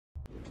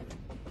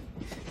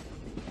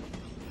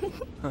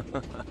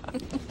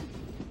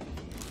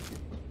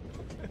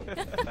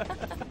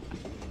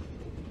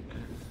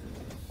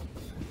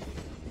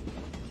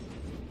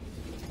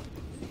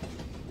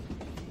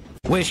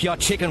Wish your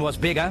chicken was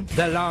bigger.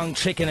 The long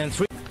chicken and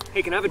three.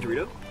 Hey, can I have a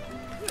Dorito?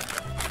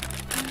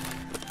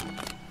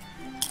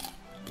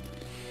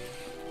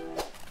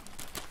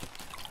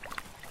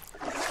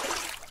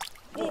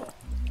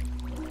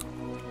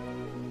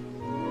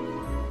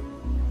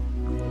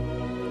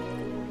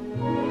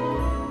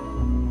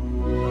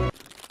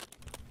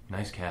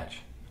 Nice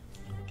catch.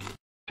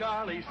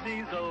 Charlie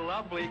sees a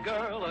lovely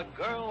girl, a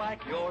girl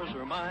like yours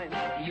or mine.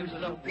 He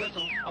uses a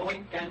whistle, a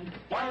wink, and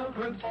wild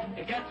root.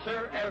 It gets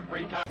her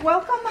every time.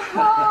 Welcome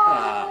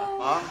home!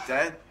 Mom,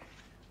 Dad,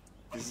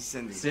 this is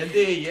Cindy.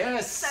 Cindy,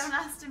 yes! So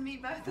nice to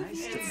meet both of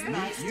you.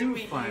 Nice to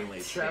meet you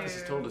finally. Travis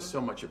has told us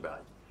so much about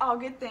you. All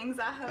good things,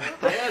 I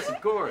hope. Yes,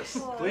 of course.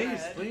 Good.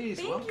 Please,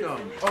 Thank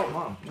welcome. you. Oh,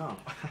 Mom, no.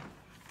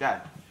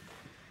 Dad,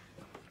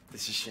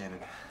 this is Shannon.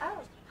 Oh,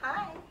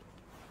 hi.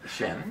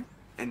 Shannon?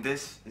 And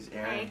this is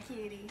Aaron. Hey,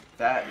 cutie.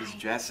 That is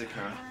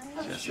Jessica.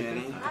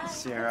 Jenny,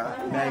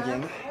 Sarah,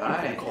 Megan,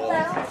 Hi. Nicole,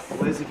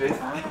 Elizabeth.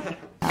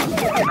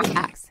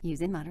 Acts. Use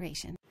in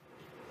moderation.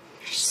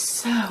 You're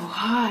so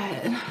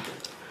hot.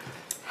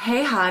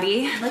 Hey,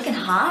 hottie. Looking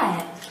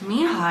hot.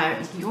 Me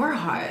hot. You're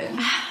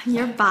hot.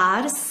 Your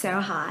bod is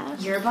so hot.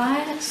 Your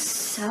bod?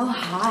 So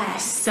hot.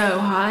 So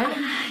hot.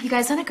 You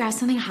guys want to grab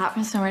something hot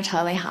from somewhere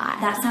totally hot?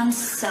 That sounds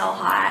so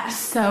hot.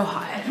 So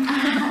hot.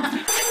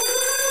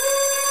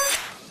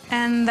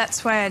 And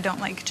that's why I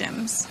don't like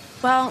gyms.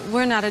 Well,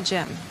 we're not a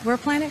gym. We're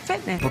Planet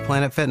Fitness. We're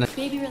Planet Fitness.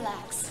 Baby,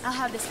 relax. I'll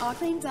have this all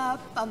cleaned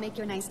up. I'll make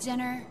your nice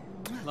dinner.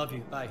 Love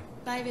you. Bye.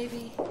 Bye,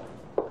 baby.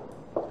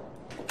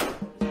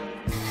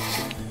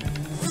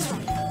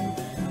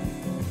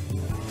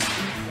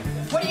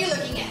 What are you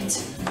looking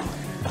at?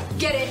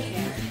 Get in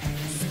here.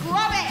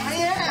 Scrub it.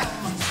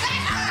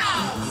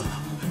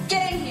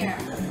 Get in here.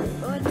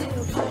 What do,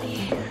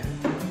 buddy?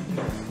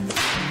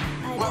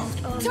 I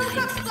just 2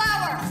 cups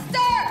flour.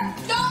 Stir.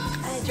 Don't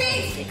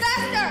speak.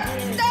 Faster.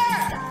 Stir.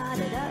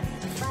 started up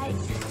a fight.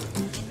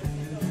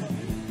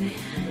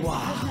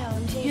 Wow.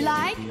 You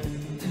like?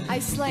 I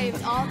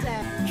slaved all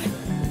day.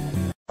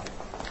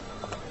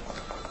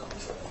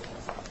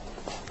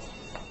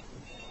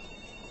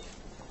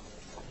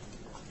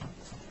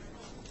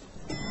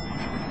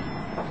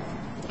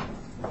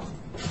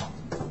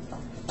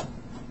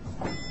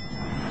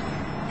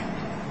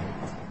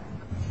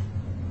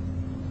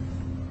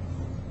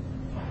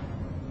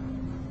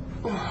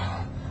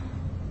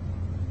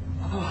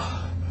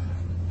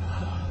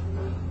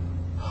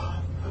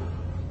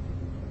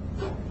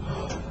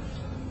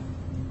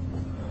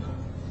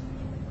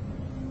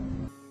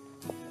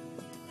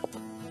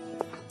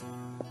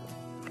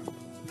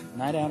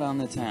 Night out on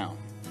the town,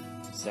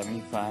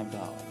 $75.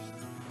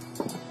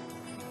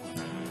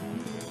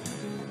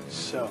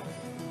 So,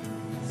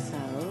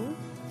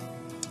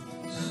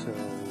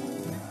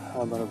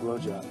 how about a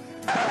blowjob?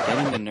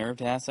 Getting the nerve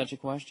to ask such a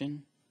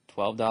question?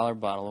 $12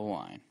 bottle of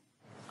wine.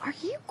 Are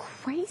you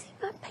crazy?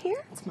 My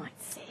parents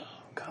might see.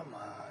 Come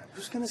on,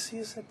 who's gonna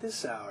see us at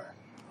this hour?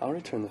 I'll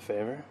return the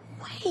favor.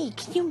 Wait,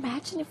 can you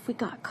imagine if we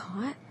got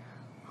caught?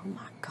 Oh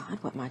my God,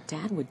 what my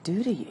dad would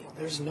do to you.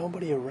 There's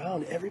nobody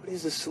around.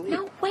 Everybody's asleep.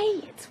 No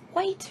way, it's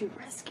way too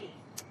risky.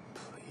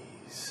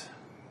 Please.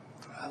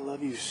 I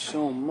love you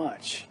so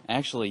much.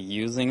 Actually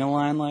using a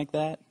line like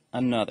that?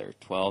 Another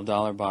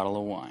 $12 bottle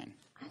of wine.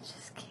 I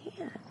just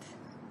can't.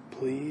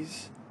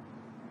 Please.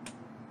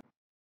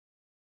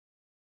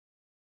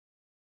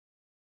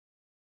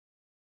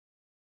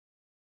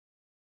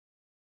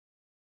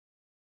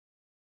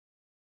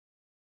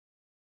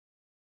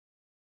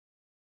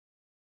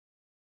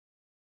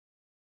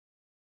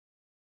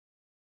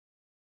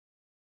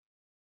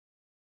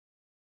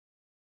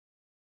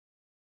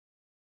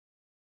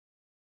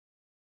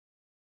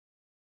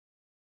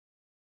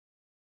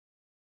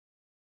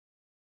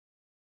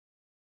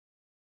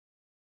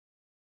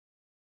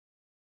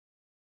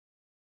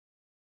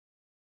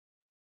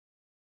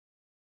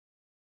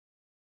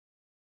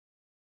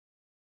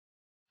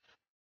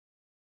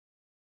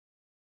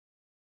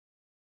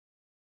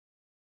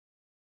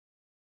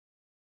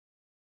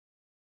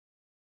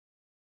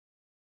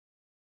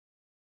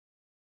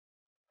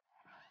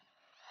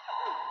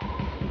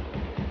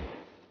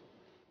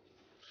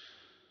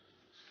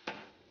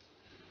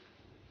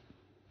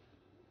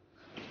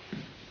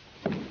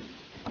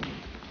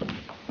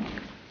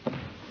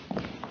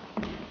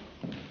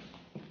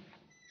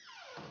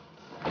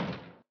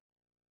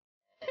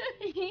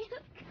 You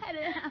cut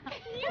it out.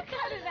 You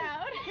cut it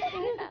out.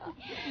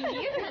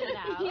 You cut it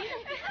out.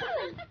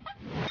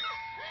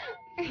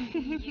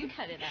 You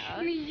cut it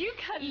out. You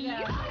cut it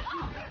out.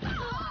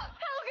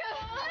 Helga,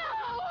 no!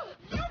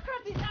 You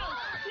cut it out.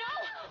 No,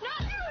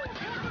 not you.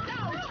 Cut it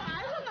out. I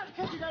will not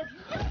cut it out.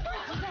 You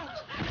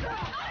cut it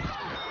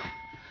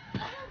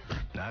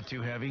out. Not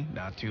too heavy,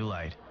 not too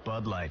light.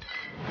 Bud Light.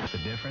 The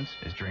difference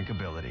is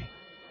drinkability.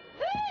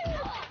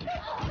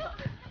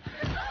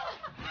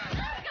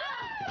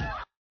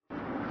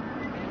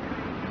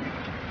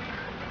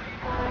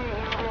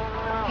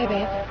 Hey,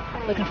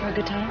 babe. Looking for a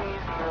good time?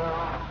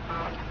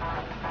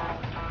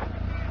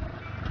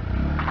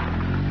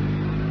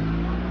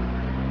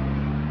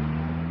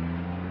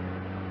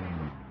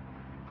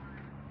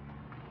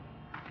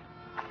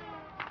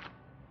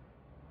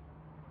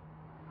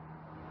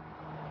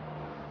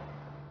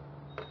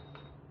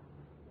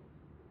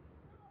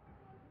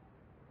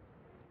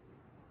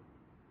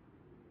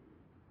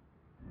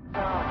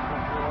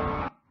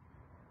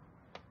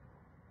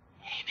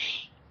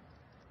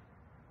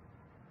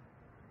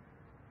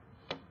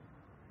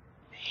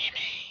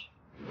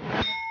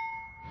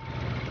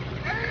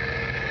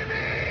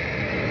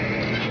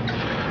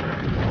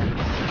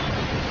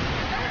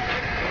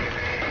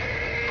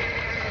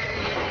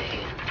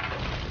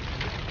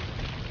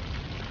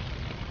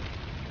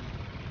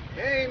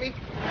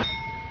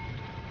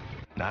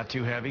 Not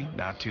too heavy,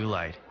 not too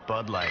light.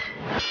 Bud Light.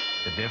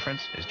 The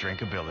difference is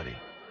drinkability.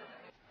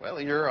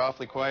 Well, you're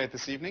awfully quiet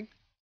this evening.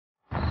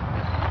 Do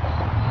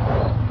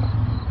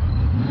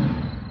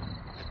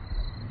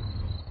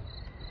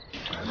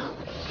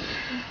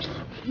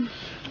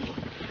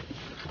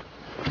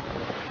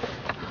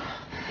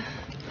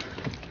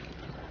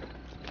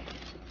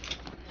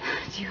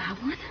you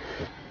have one?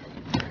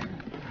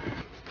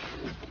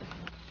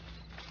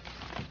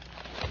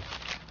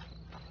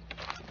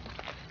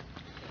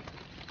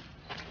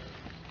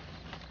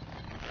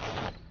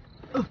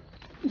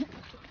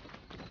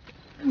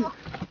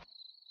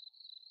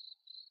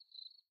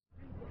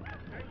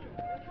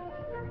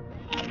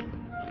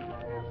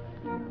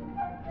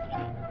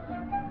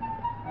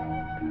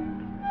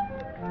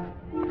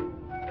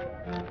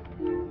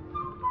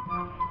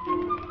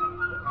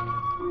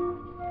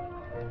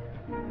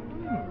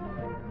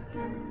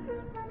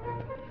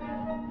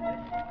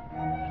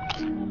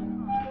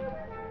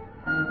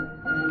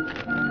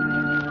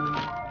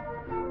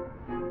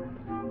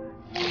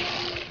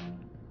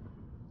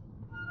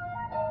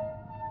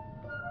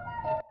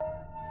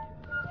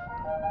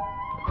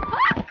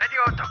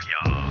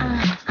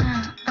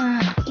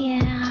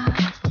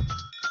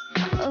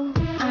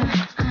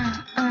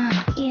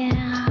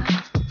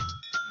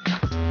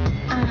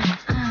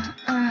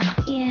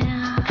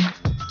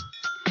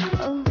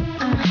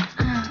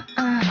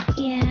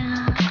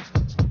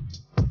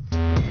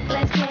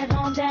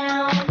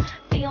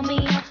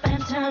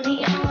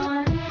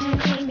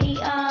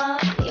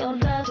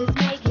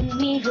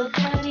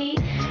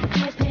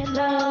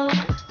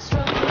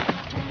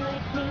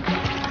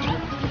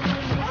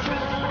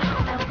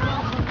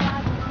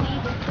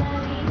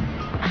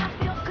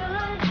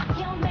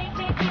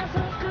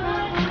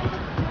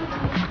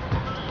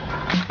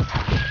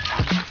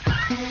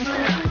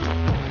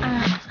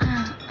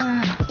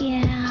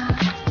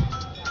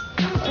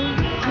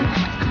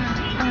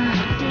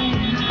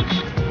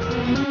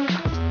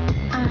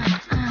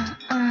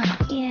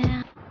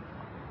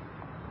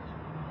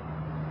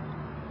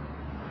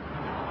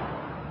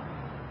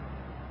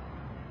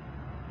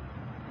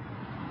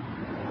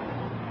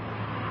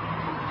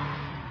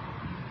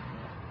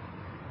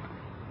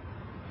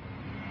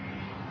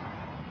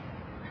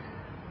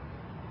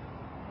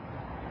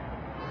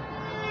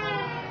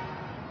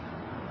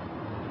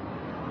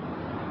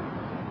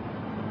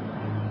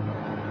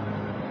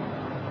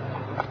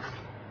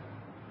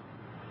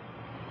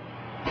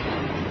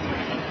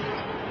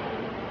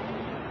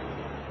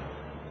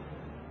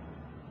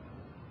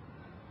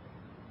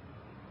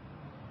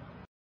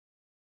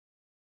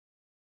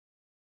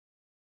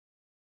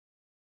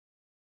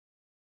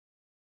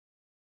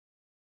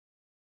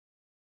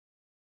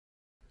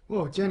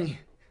 Whoa, Jenny,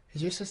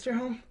 is your sister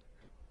home?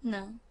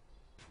 No.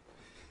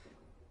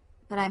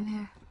 But I'm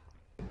here.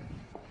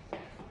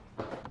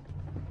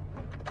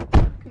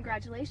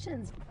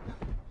 Congratulations.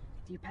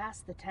 You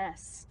passed the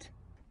test.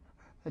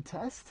 A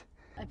test?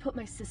 I put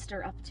my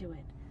sister up to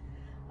it.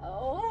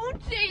 Oh,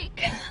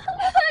 Jake,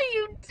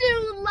 you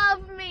do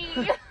love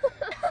me.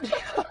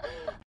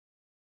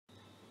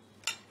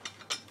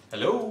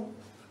 Hello?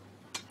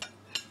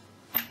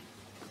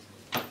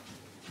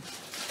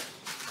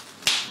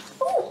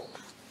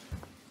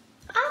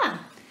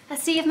 I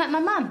see you've met my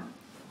mum.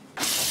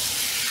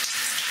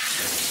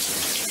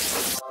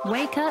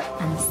 Wake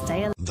up and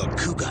stay alive. The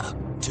cougar.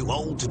 Too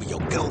old to be your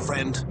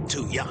girlfriend,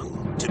 too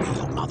young to be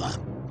your mother.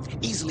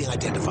 Easily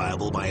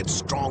identifiable by its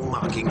strong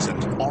markings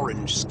and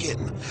orange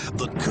skin,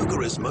 the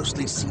cougar is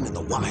mostly seen in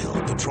the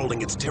wild,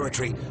 patrolling its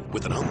territory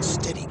with an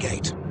unsteady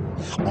gait.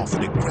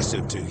 Often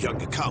aggressive to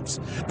younger cubs,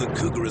 the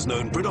cougar is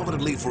known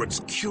predominantly for its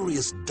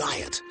curious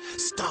diet,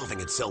 starving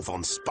itself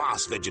on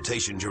sparse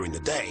vegetation during the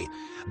day,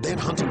 then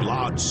hunting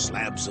large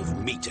slabs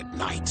of meat at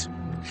night.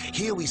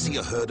 Here we see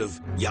a herd of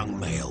young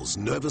males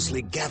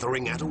nervously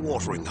gathering at a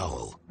watering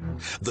hole.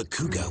 The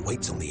cougar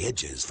waits on the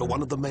edges for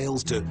one of the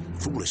males to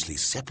foolishly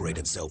separate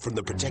itself from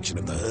the protection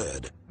of the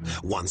herd.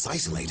 Once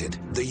isolated,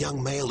 the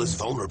young male is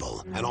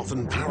vulnerable and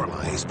often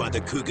paralyzed by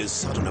the cougar's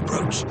sudden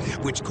approach,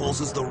 which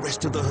causes the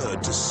rest of the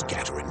herd to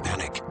scatter in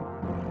panic.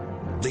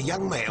 The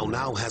young male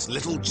now has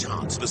little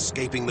chance of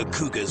escaping the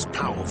cougar's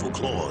powerful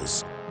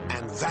claws.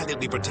 and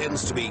valiantly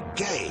pretends to be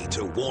gay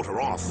to ward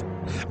her off.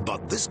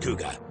 But this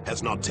cougar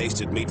has not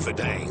tasted meat for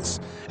days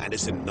and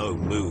is in no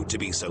mood to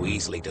be so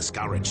easily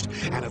discouraged.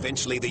 And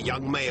eventually the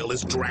young male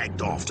is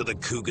dragged off to the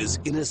cougar's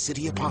inner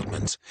city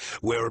apartment,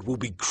 where it will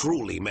be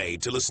cruelly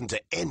made to listen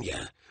to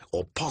Enya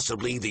or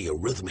possibly the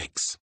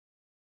Eurythmics.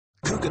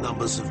 Cougar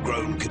numbers have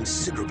grown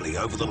considerably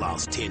over the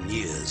last 10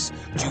 years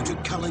due to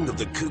culling of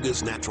the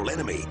cougar's natural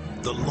enemy,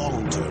 the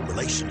long-term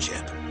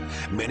relationship.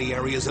 Many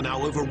areas are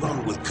now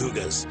overrun with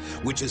cougars,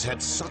 which has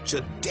had such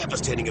a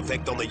devastating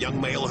effect on the young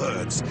male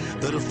herds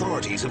that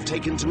authorities have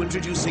taken to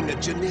introducing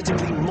a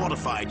genetically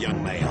modified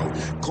young male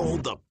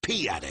called the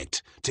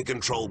P-addict to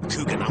control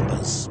cougar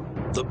numbers.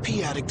 The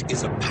P-addict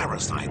is a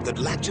parasite that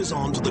latches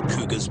on to the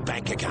cougar's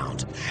bank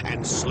account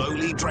and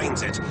slowly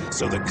drains it,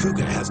 so the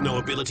cougar has no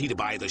ability to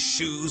buy the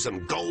shoes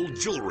and gold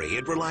jewelry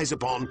it relies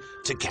upon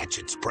to catch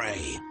its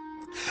prey.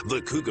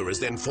 The cougar is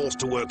then forced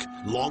to work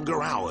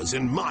longer hours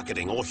in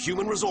marketing or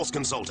human resource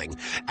consulting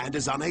and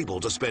is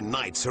unable to spend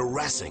nights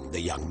harassing the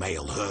young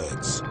male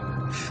herds.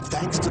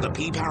 Thanks to the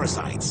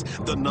P-parasites,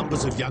 the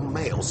numbers of young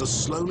males are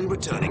slowly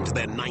returning to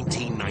their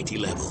 1990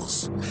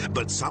 levels.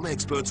 But some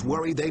experts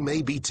worry they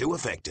may be too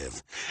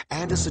effective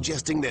and are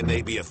suggesting there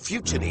may be a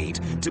future need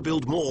to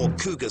build more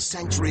cougar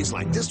sanctuaries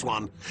like this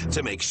one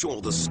to make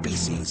sure the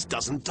species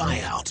doesn't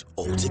die out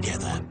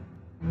altogether.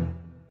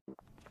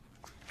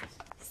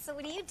 So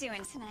what are you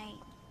doing tonight?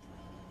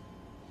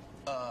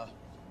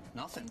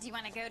 Nothing. Do you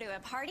want to go to a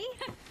party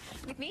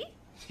with me?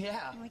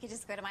 Yeah. And we could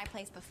just go to my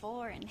place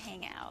before and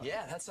hang out.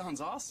 Yeah, that sounds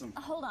awesome.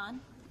 Hold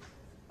on.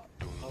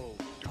 Oh,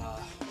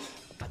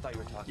 I thought you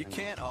were talking. You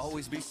can't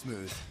always be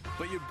smooth,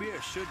 but your beer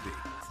should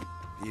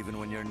be, even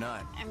when you're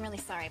not. I'm really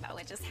sorry about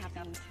what just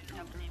happened.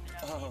 No,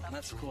 Oh,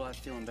 that's cool. I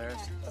feel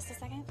embarrassed. just a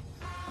second.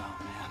 Oh,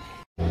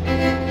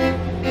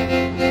 man.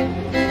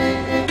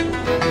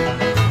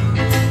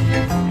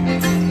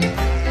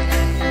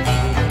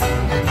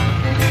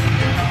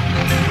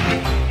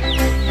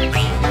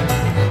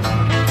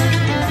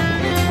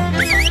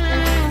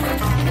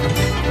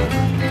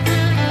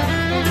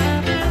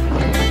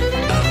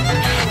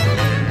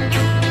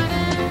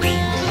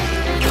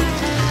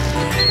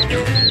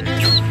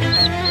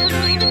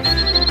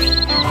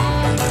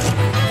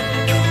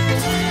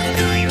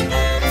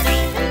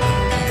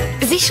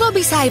 Vyšlo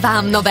by sa aj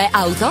vám nové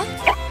auto?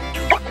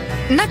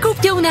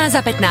 Nakúpte u nás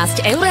za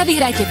 15 € a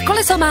vyhrajte v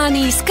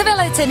kolesománii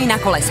skvelé ceny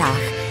na kolesách.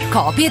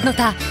 Coop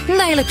Jednota,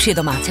 najlepšie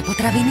domáce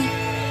potraviny.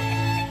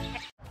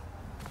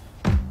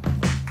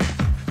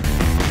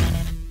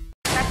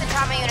 That's the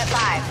trauma unit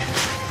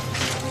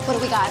 5. What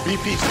do we got?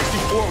 BP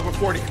 64 over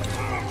 40.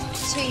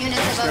 2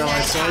 units of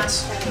Sterilized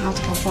sites.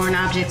 Multiple foreign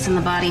objects in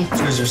the body.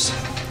 Scissors.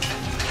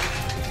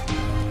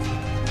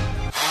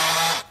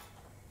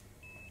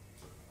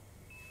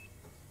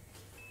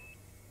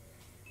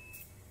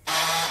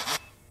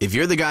 If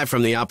you're the guy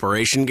from the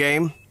operation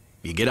game,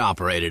 you get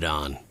operated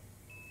on.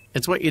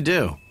 It's what you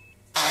do.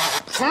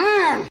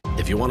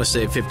 If you want to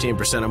save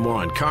 15% or more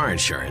on car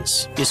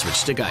insurance, you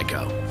switch to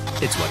Geico.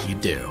 It's what you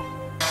do.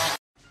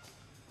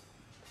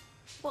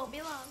 Won't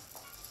be long.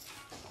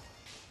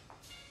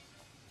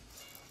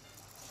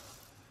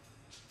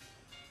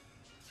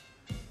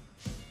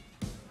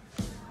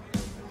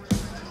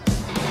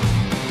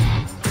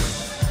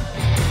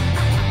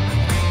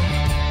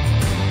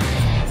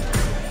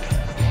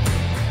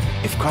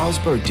 If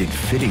Carlsberg did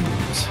fitting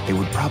rooms, they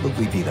would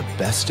probably be the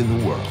best in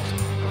the world.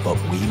 But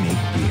we make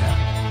beer.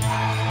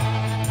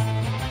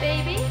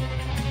 Baby,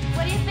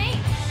 what do you think?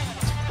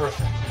 It's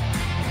perfect.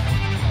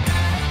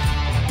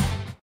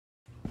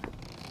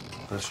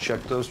 Let's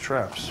check those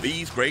traps.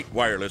 These great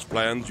wireless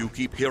plans you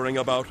keep hearing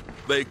about,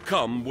 they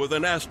come with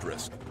an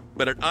asterisk.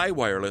 But at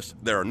iWireless,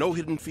 there are no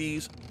hidden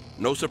fees,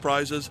 no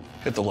surprises.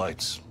 Hit the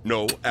lights.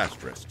 No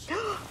asterisks.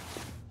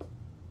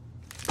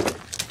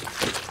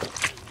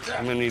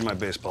 I'm gonna need my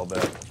baseball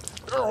bat.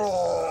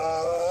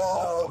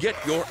 Get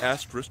your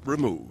asterisk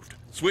removed.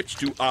 Switch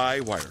to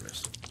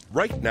iWireless.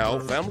 Right now,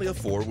 family of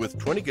 4 with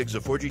 20 gigs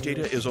of 4G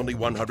data is only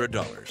 $100.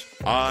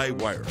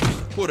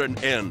 iWireless. Put an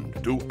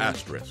end to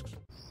asterisks.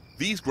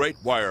 These great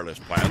wireless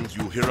plans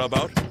you hear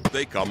about,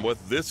 they come with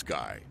this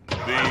guy,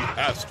 the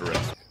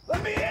asterisk.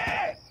 Let me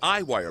in!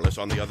 iWireless,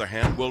 on the other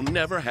hand, will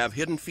never have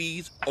hidden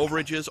fees,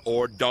 overages,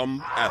 or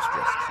dumb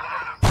asterisks.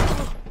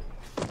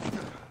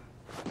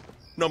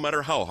 No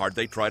matter how hard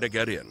they try to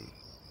get in.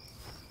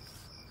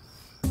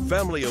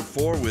 Family of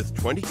 4 with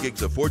 20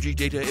 gigs of 4G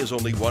data is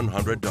only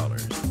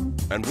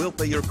 $100. And we'll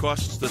pay your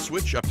costs to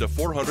switch up to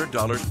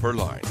 $400 per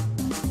line.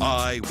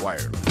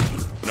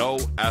 iWireless. No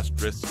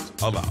asterisks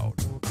allowed.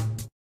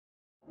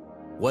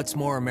 What's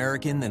more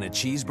American than a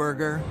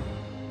cheeseburger?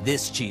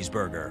 This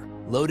cheeseburger,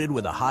 loaded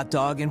with a hot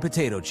dog and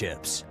potato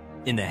chips.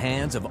 In the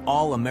hands of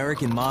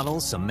all-American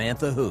model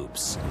Samantha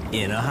Hoops.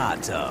 In a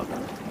hot tub.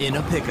 In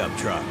a pickup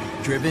truck,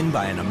 driven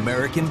by an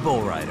American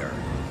bull rider.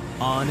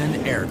 On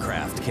an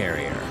aircraft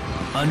carrier.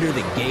 Under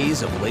the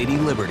gaze of Lady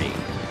Liberty.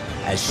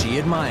 As she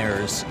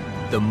admires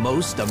the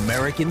most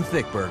American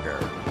thick burger.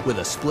 With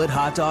a split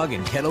hot dog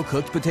and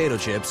kettle-cooked potato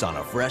chips on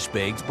a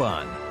fresh-baked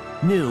bun.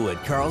 New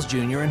at Carl's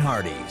Jr. and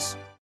Hardee's.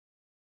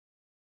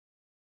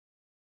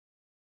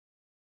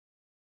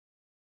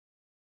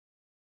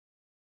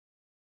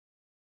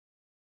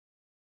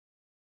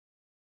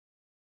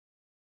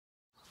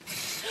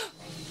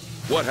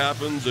 What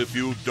happens if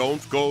you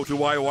don't go to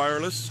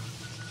iWireless?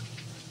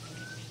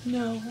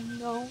 No.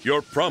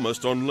 You're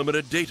promised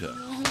unlimited data.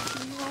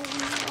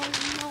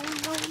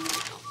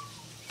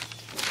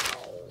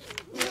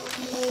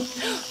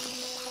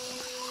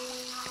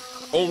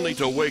 Only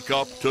to wake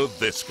up to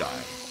this guy.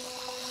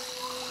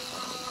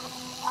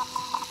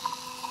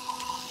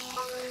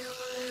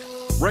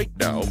 Right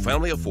now,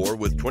 family of 4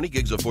 with 20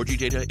 gigs of 4G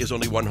data is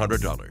only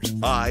 $100.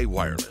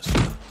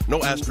 iWireless.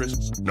 No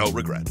asterisks, no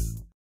regret.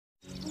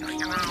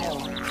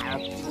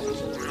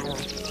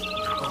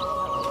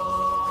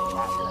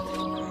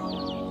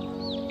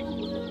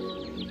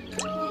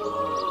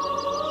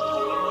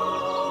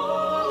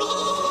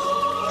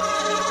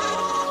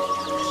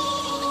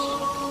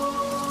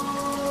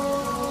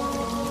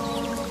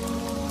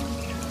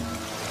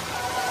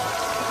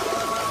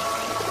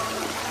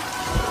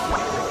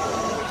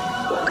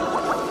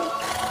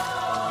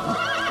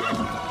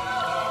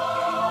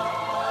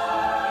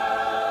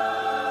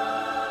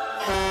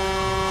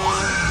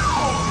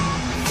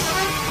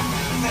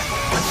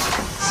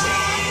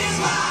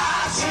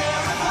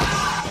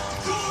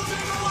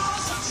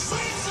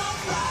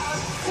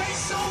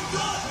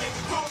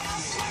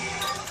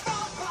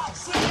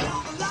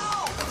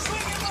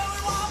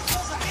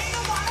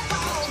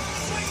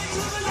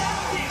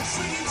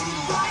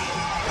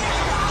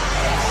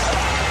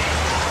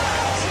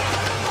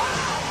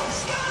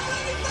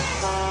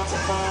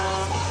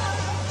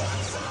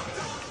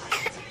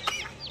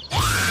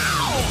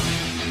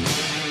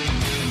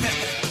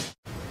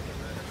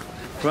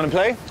 You want to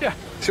play? Yeah,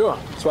 sure.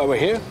 That's why we're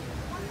here.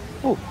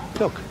 Oh,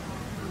 look.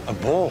 A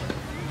ball.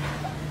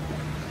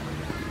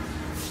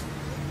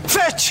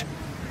 Fetch!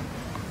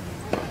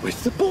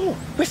 Where's the ball?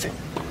 Where's it?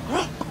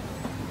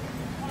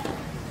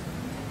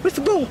 Where's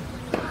the ball?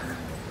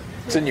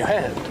 It's in your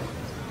hand.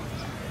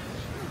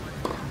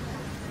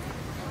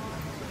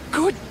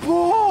 Good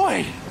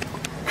boy!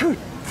 Good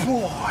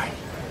boy!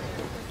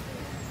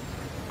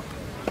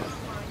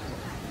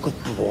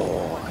 Good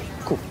boy!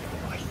 Good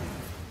boy!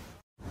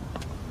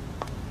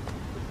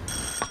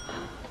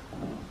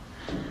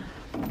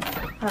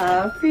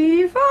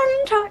 Happy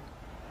fun time.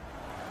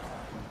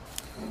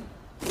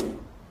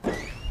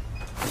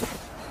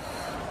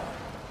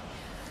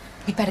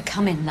 We'd better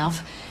come in,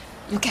 love.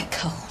 You'll get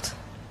cold.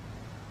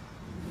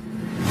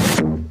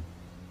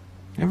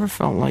 Ever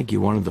felt like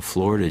you wanted the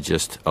floor to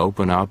just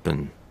open up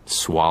and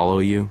swallow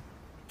you?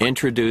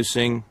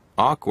 Introducing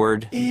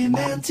Awkward. A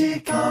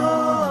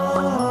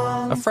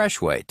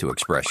fresh way to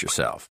express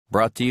yourself.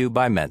 Brought to you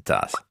by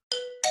Mentos.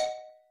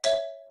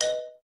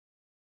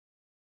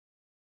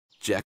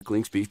 Jack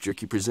Link's Beef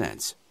Jerky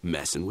presents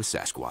Messin' with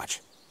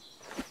Sasquatch.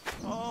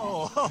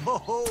 Oh, ho, ho,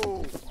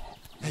 ho.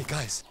 Hey,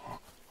 guys.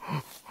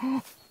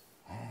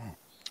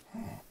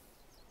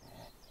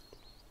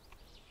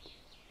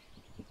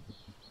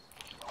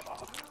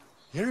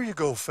 Here you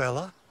go,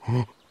 fella.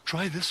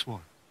 Try this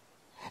one.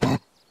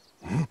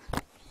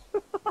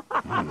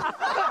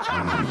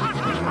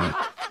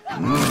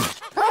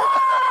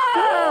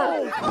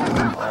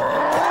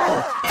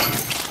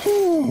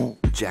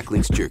 Jack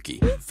Link's Jerky.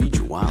 Feed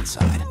your wild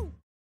side.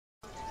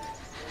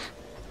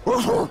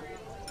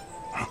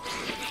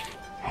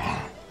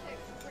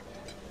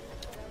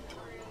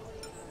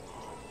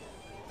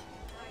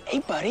 Hey,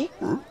 buddy.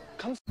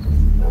 Come.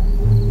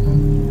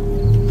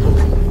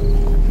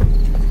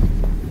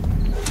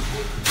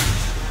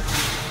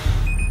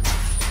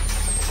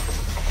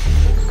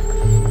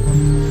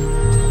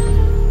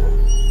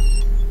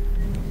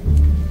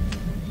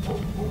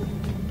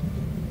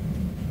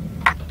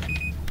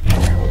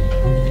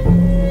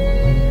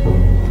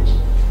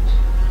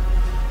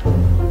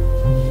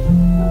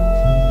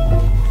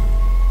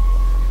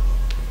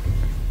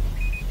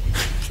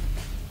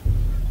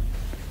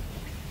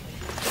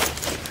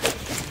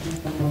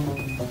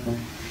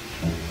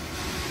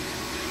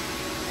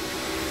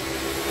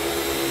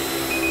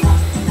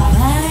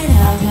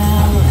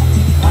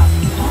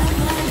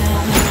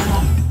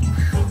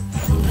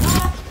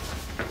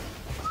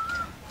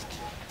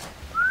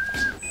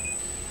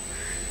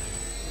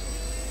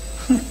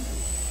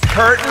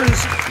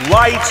 Curtains,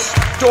 lights,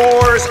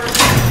 doors.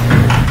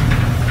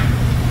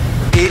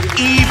 It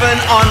even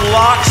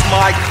unlocks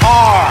my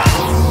car.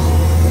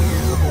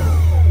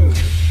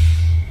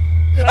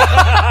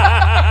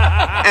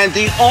 And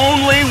the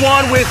only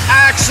one with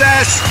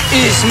access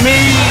is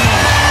me.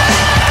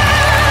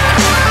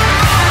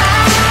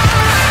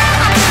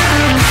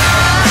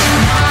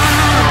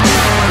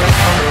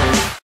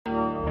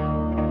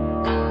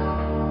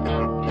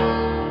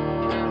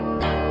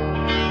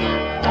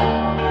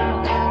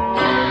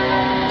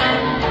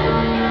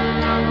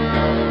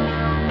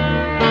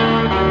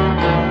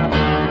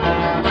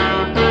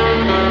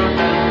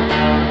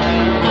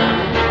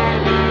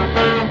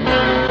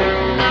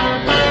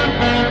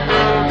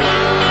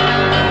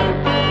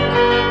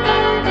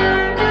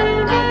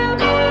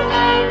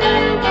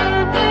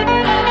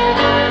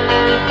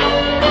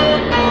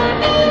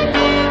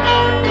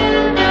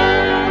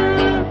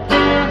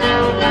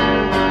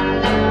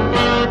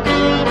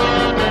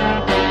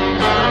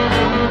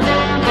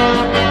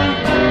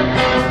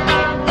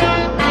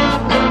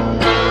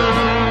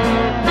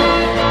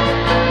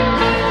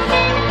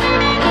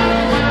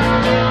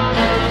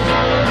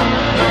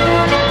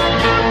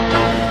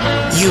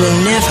 You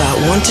will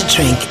never want to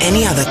drink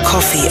any other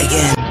coffee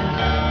again.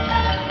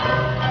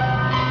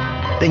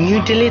 The new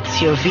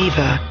Delizio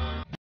Viva.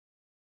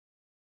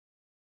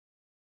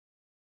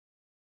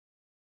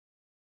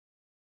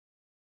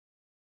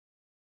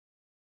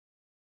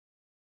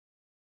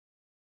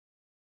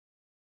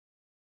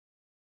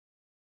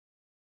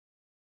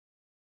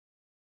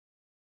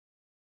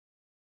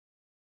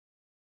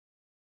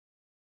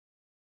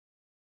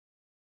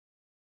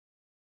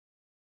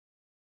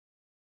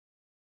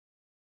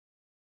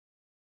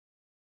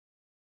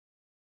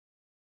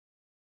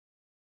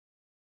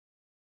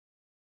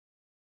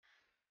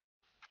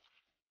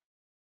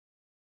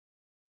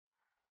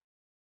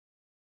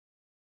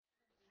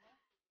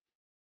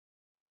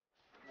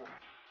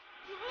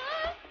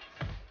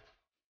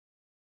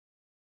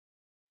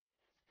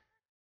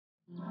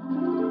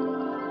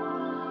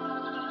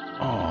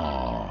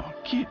 Aw,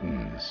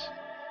 kittens.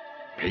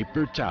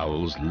 Paper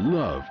towels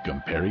love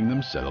comparing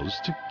themselves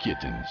to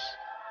kittens.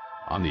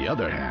 On the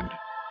other hand,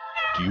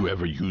 do you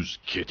ever use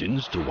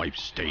kittens to wipe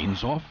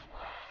stains off?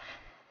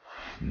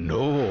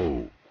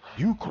 No.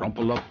 You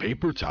crumple up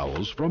paper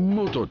towels from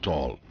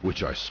Mototol,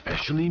 which are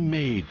specially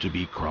made to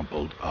be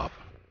crumpled up.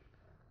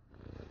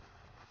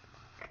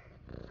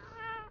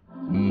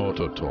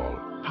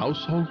 Mototol,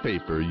 household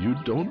paper you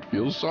don't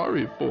feel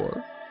sorry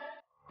for.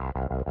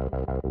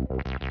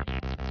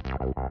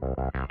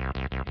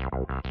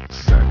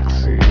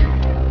 Sexy.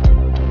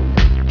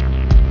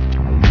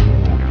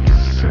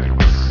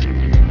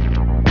 Sexy.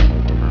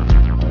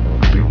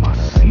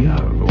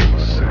 Demasiado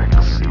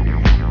sexy.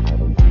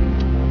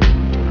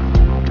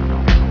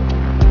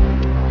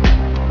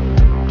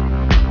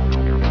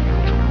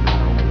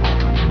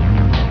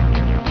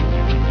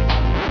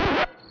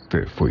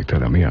 Te fuiste a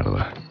la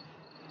mierda.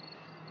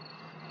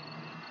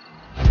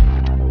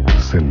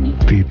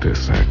 Sentite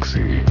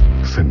sexy,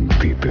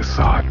 sentite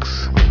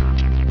sax.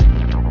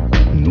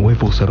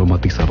 Nuevos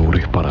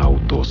aromatizadores para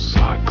autos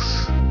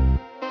Sax.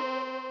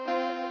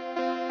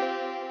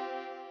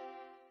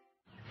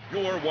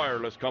 Your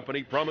wireless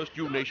company promised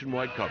you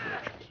nationwide coverage.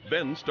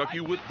 Ben stuck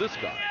you with this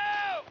guy.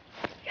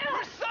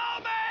 We're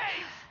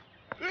soulmates!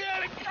 We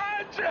had a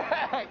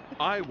contract!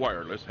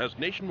 iWireless has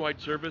nationwide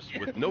service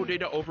with no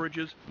data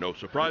overages, no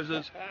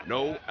surprises,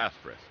 no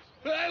asterisks.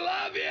 I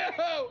love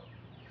you!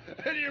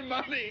 And your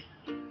money!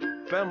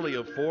 Family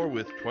of 4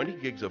 with 20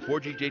 gigs of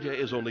 4G data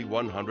is only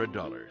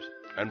 $100.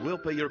 And we'll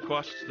pay your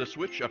costs to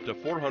switch up to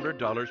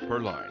 $400 per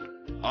line.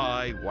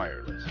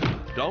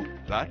 iWireless. Dump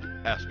that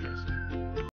asterisk.